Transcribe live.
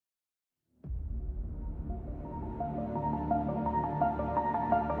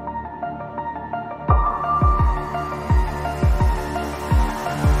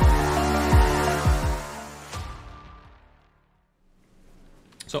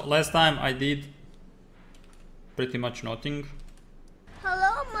So last time I did pretty much nothing.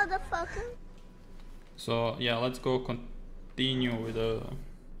 Hello, motherfucker. So yeah, let's go continue with the...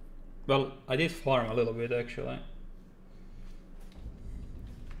 Well, I did farm a little bit actually.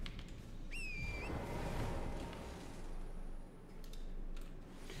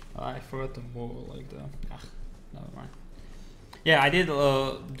 I forgot to move like that. Ah, never mind. Yeah, I did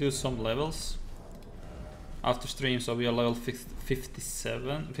do some levels after stream, so we are level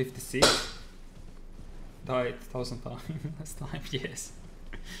 57, 56. Died 1,000 times last time, yes.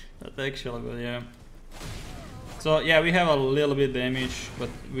 That's actually good, yeah. So yeah, we have a little bit damage, but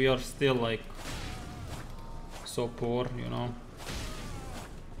we are still like so poor, you know.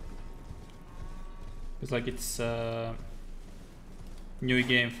 It's like it's new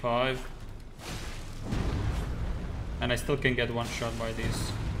game 5. And I still can get one shot by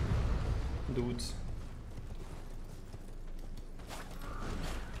these dudes.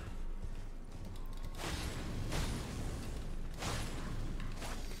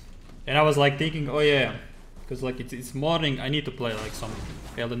 And I was like thinking, oh yeah, because like it's morning, I need to play like some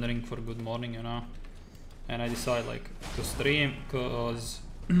Elden Ring for good morning, you know. And I decide like to stream, cause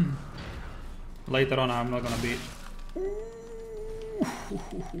later on I'm not gonna be...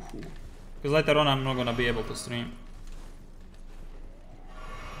 Because later on I'm not gonna be able to stream.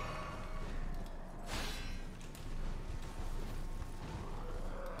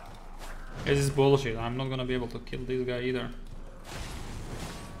 This is bullshit, I'm not gonna be able to kill this guy either.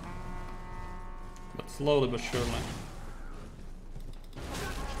 But slowly but surely.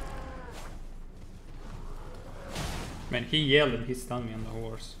 Man, he yelled and he stunned me on the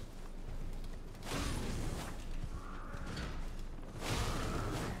horse.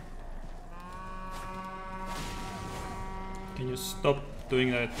 Can you stop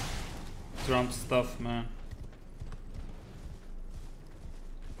doing that Trump stuff, man?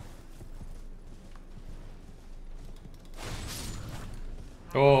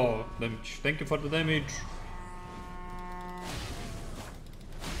 Oh, damage. Thank you for the damage.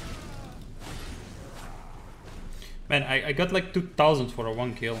 Man, I got like 2,000 for a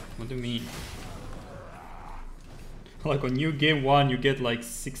 1 kill. What do you mean? Like on new game 1 you get like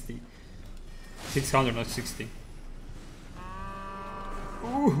 60. 600, not 60.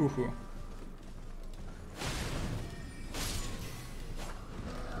 Ooh.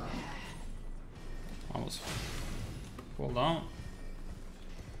 Almost fall down.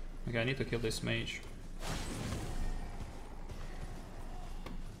 Okay, I need to kill this mage.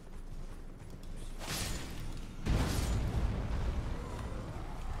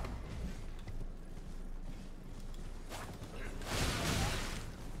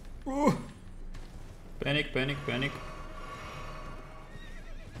 Ooh. Panic, panic, panic.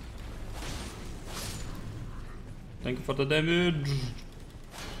 Thank you for the damage.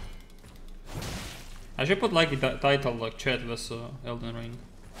 I should put like the title like chat vs Elden Ring.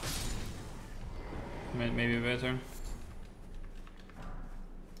 Maybe better.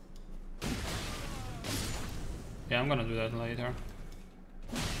 Yeah, I'm gonna do that later.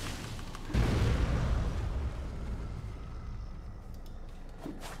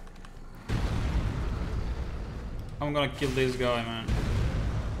 I'm gonna kill this guy, man.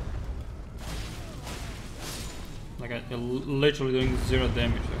 Like I'm literally doing 0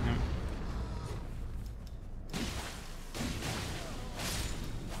 damage to him.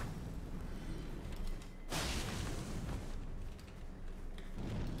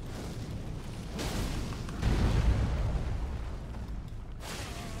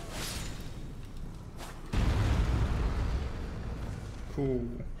 Cool.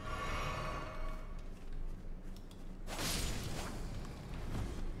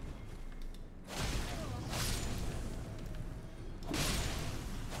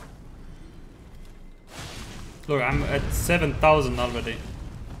 Look, I'm at 7,000 already.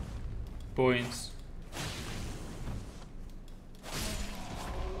 Points.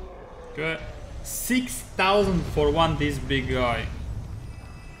 Good. 6,000 for one this big guy.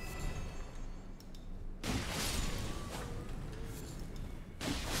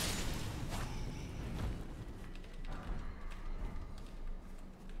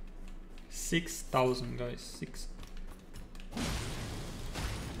 $6,000 guys. 6.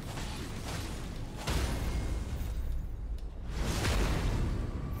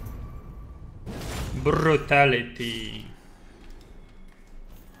 Brutality.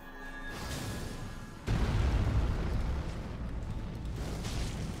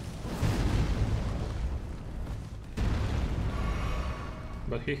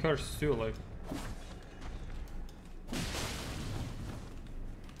 But he hurts too, like.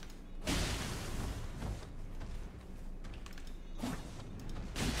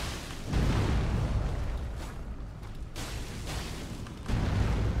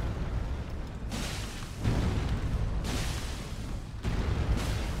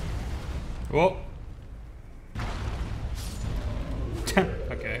 Whoa.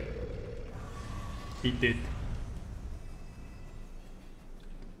 Okay. He did.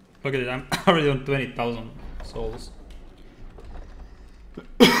 Look at it, I'm already on 20,000 souls.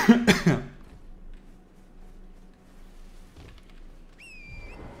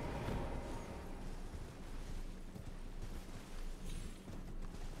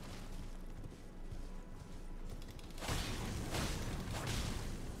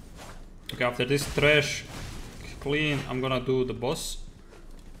 Okay, after this trash clean, I'm gonna do the boss.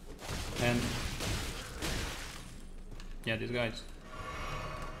 And yeah, these guys.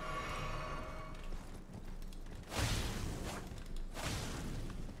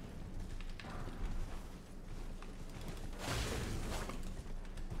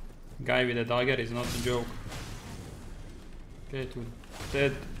 Guy with a dagger is not a joke. Okay, two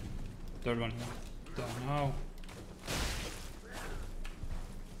dead. Third one done now.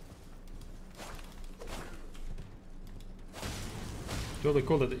 Really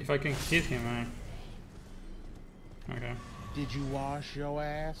cool that if I can hit him, man. Okay. Did you wash your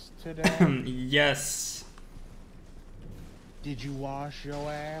ass today? Yes. Did you wash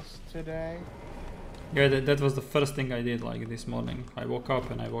your ass today? Yeah, that was the first thing I did like this morning. I woke up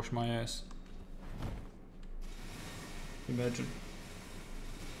and I washed my ass. Imagine.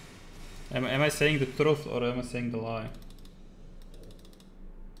 Am I saying the truth or am I saying the lie?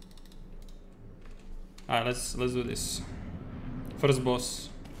 Alright, let's do this. First boss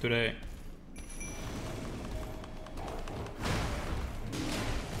today.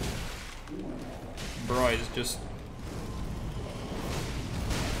 Bro, it's just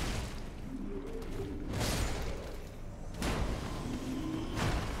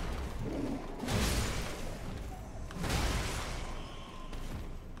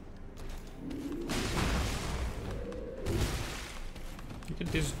look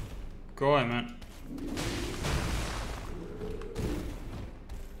at this guy, man.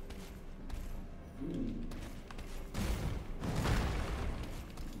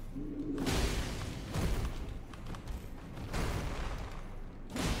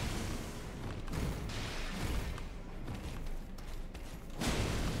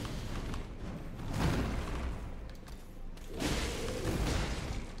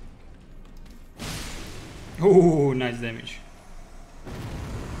 Ooh, nice damage.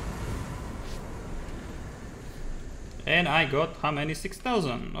 And I got how many?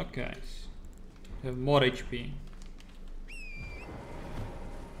 6,000. Okay. Have more HP.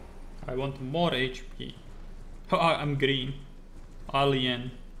 I want more HP. Oh, I'm green.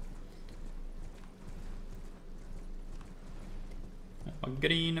 Alien. I'm a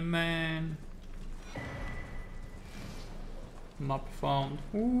green man. Map found.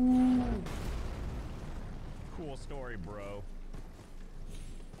 Ooh. Cool story, bro.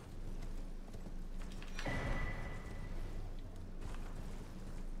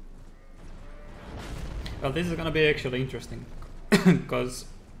 Well, this is gonna be actually interesting, because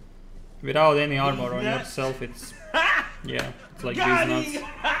without any armor on yourself, it's yeah, it's like Got these him!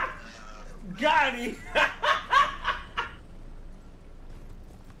 nuts. Got him!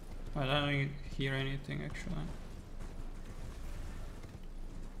 I don't hear anything actually.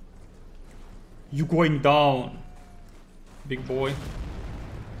 You going down, big boy.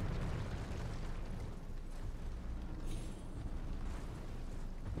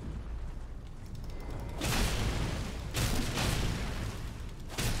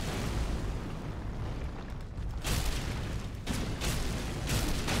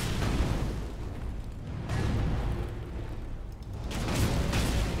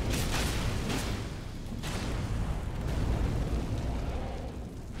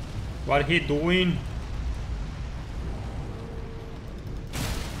 What he doing?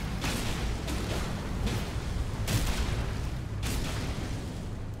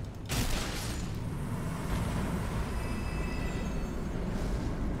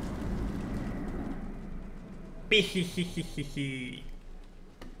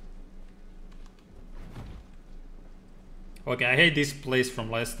 Okay, I hate this place from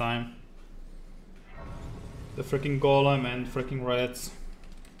last time. The freaking golem and freaking rats.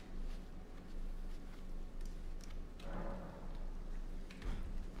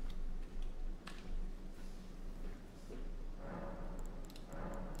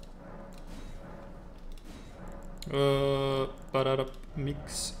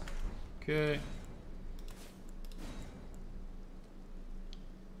 Mix. Okay.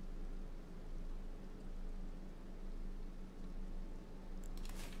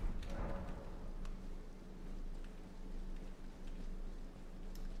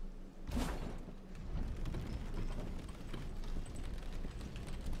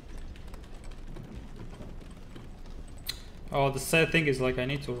 Oh, the sad thing is like I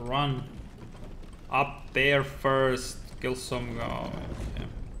need to run up there first, kill some guy. Yeah.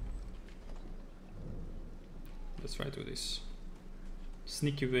 Let's try to do this.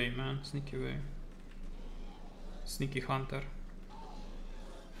 Sneaky way, man, sneaky way. Sneaky hunter.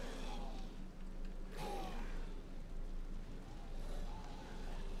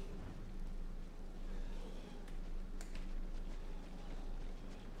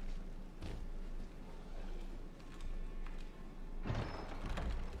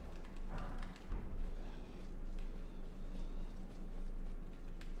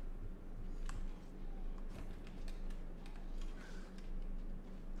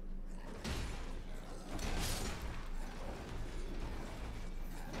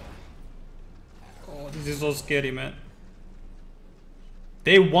 This is so scary, man.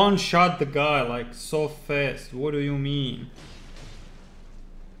 They one-shot the guy like so fast. What do you mean?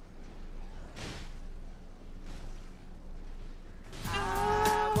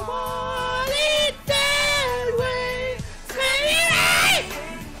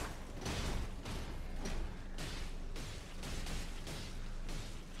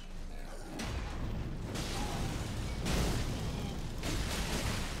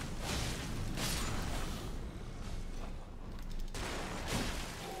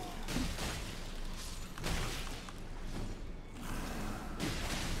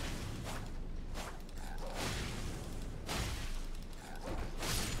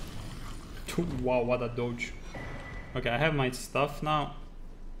 Wow, what a dodge. Okay, I have my stuff now.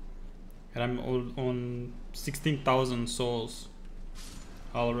 And I'm on 16,000 souls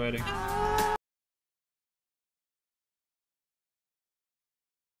already.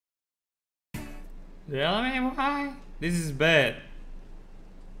 Yeah, I mean, why? This is bad.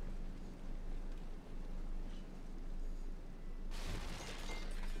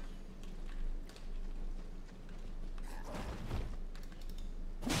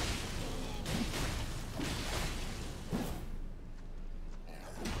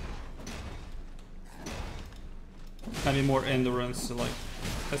 I need more endurance, like,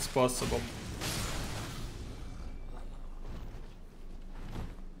 as possible.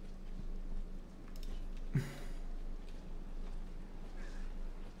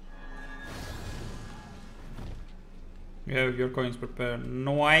 You have your coins prepared.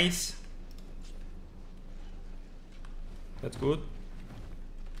 Nice. That's good.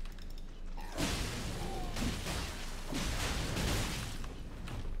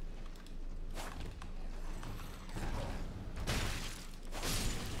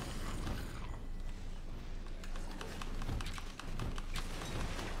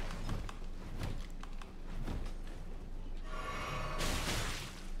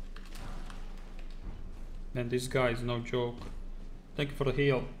 And this guy is no joke. Thank you for the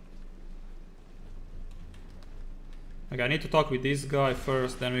heal. Okay, I need to talk with this guy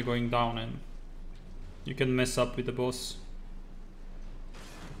first, then we're going down and you can mess up with the boss.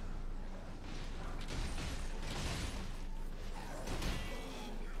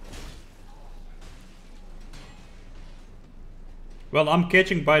 Well, I'm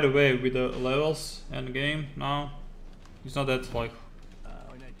catching, by the way, with the levels and game now. It's not that like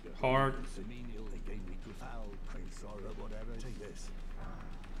hard.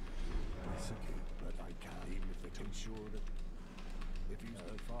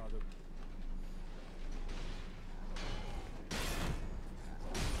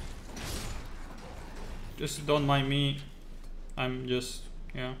 Just don't mind me. I'm just,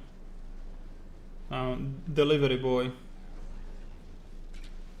 yeah, delivery boy.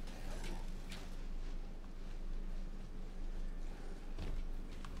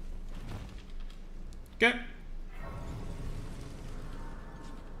 Okay.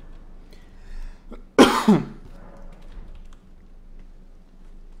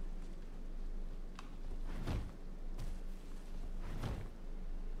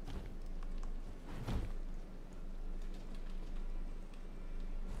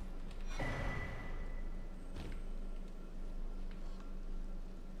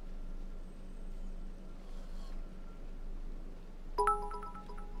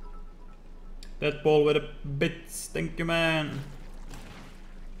 That ball with the bits, thank you, man.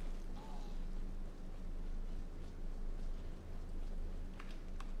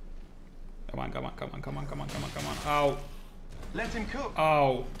 Come on, come on, come on, come on, come on, come on, come on. Ow. Let him cook.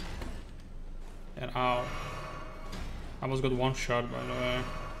 Ow. And ow. I almost got one shot, by the way.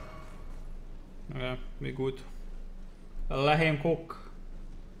 Okay, be good. Let him cook.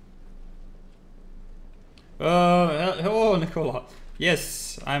 Hello, Nicola.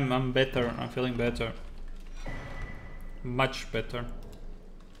 Yes, I'm better. I'm feeling better. Much better.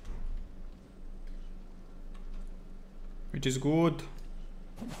 which is good.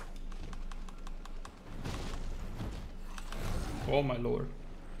 Oh my lord.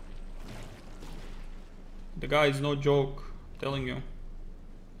 The guy is no joke, I'm telling you.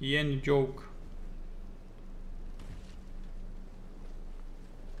 He ain't joke.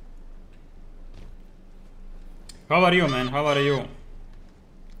 How are you, man? How are you?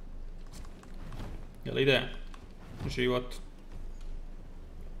 Jel ide? Život.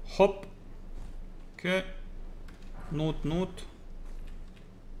 Hop. Okay. Nut.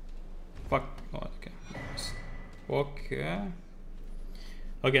 Fuck. Oh, okay. Okay.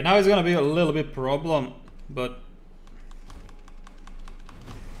 Okay, now it's gonna be a little bit problem, but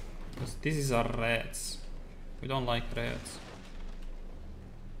because this is our rats. We don't like rats.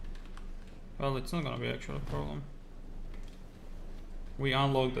 Well, it's not gonna be actually a problem. We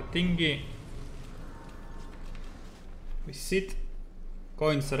unlock the thingy. We sit.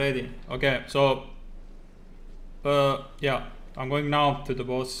 Coins ready. Okay, so yeah, I'm going now to the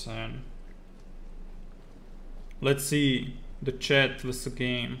boss and let's see the chat with the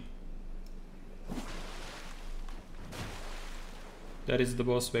game. That is the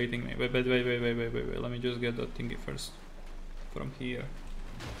boss waiting me. Wait. Let me just get that thingy first from here.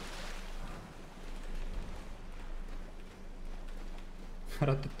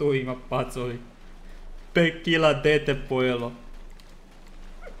 Ratatouille ima pacovi. 5 kila dete pojelo.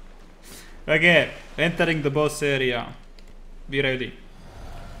 Okay, entering the boss area. Be ready.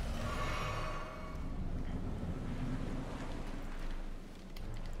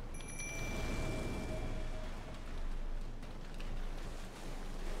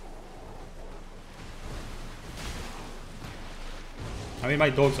 I mean, my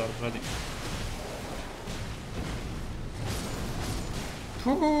dogs are ready.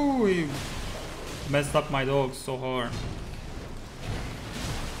 Ooh, he messed up my dogs so hard.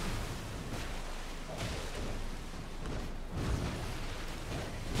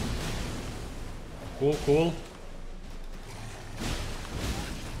 Cool.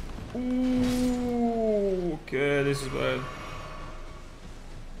 Ooh, okay, this is bad.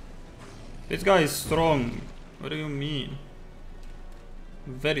 This guy is strong. What do you mean?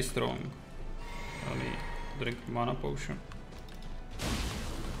 Very strong. Let me drink mana potion.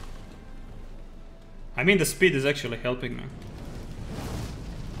 I mean, the speed is actually helping me.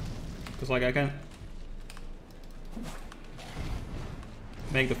 Because like I can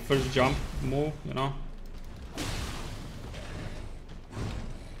make the first jump move, you know.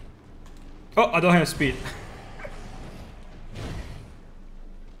 Oh, I don't have speed.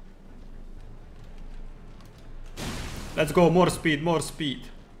 Let's go, more speed.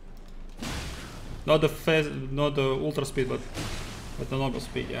 Not the fast, not the ultra speed, but the normal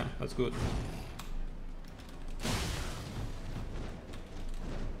speed. Yeah, that's good.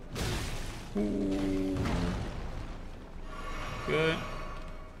 Ooh. Okay.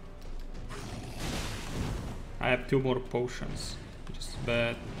 I have 2 more potions, which is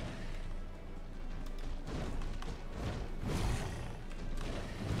bad.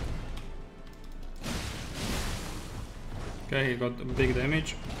 Okay, he got a big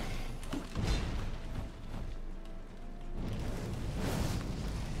damage.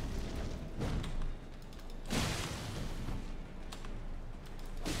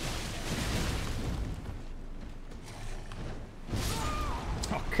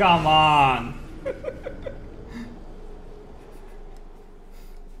 Oh, come on!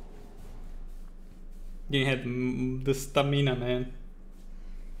 Didn't have the stamina, man.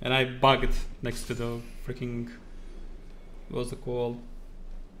 And I bugged next to the freaking... What's it called?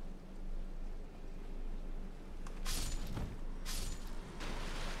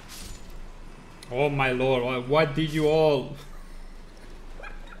 Oh my lord, what did you all?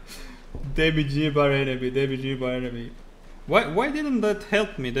 Damage by enemy. Why didn't that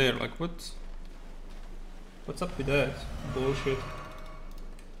help me there? Like what's up with that? Bullshit.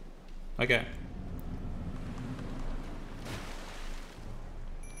 Okay.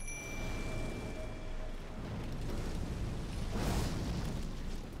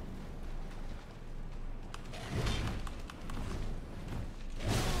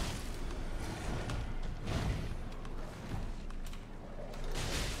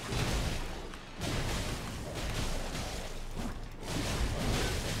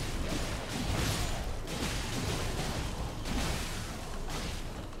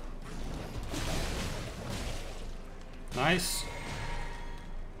 Nice.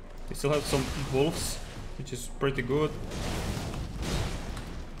 We still have some wolves, which is pretty good.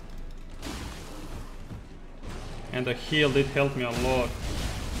 And the heal did help me a lot.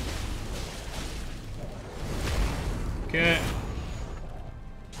 Okay.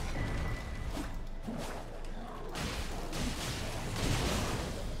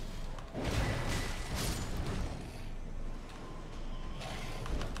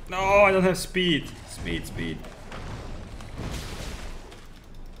 No, I don't have speed. Speed.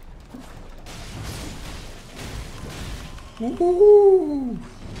 Woohoo!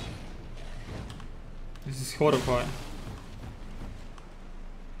 This is horrifying.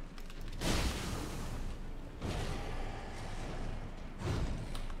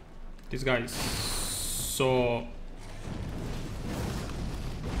 This guy is so...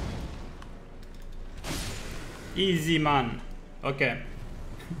 easy, man. Okay.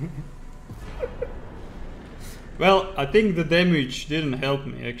 Well, I think the damage didn't help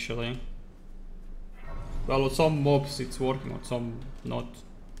me actually. Well, with some mobs it's working, with some not.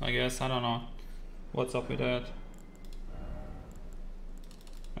 I guess, I don't know. What's up with that?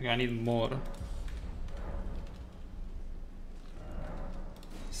 Okay, I need more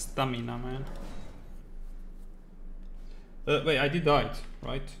stamina, man. Wait, I did die,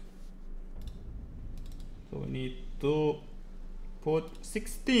 right? So we need to put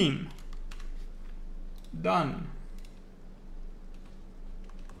 16. Done.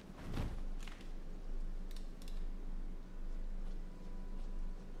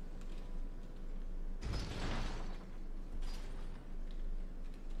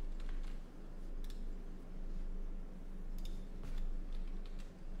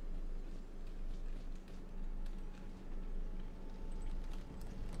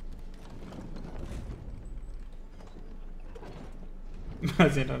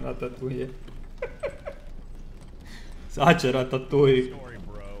 Imagine a ratatouille. Such a ratatouille. Story,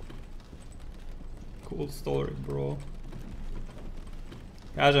 bro. Cool story, bro.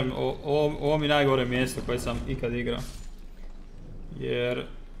 Kažem, ovo mi je najgore mjesto koje sam ikad igrao. Jer...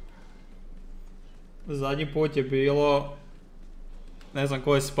 zadnji put je bilo... ne znam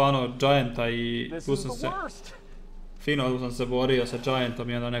ko je spanuo Gianta i tu sam se... fino tu sam se borio sa Giantom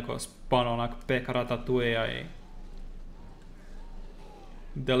i onda neko spanuo onak pek ratatouille i...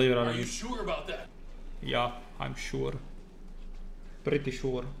 delivered. Are you sure about that? Yeah, I'm sure. Pretty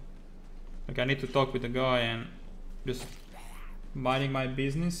sure. Like I need to talk with the guy and just minding my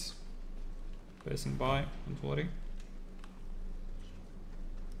business. Passing by, don't worry.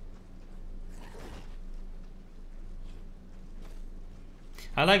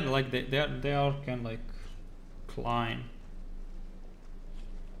 I like they all can like climb.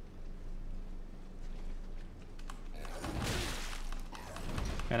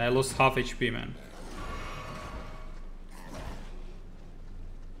 And I lost half HP, man.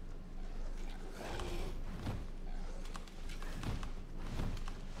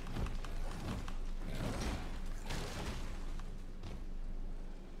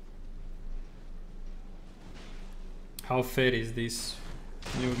 How fair is this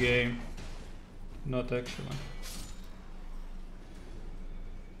new game? Not actually.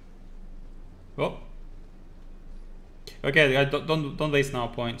 Oh. Okay, I don't waste now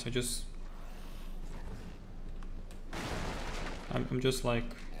points. I'm just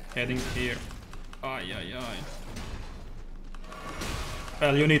like heading here. Ay.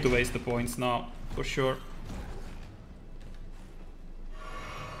 Well, you need to waste the points now for sure.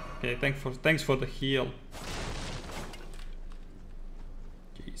 Okay, thanks for the heal.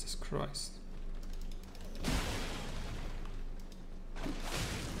 Jesus Christ.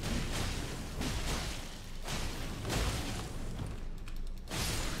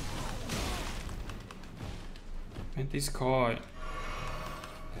 And this guy.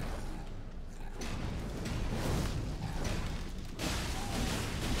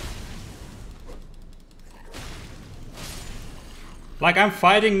 Like I'm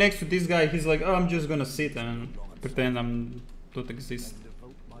fighting next to this guy, he's like, oh, I'm just gonna sit and pretend I don't exist.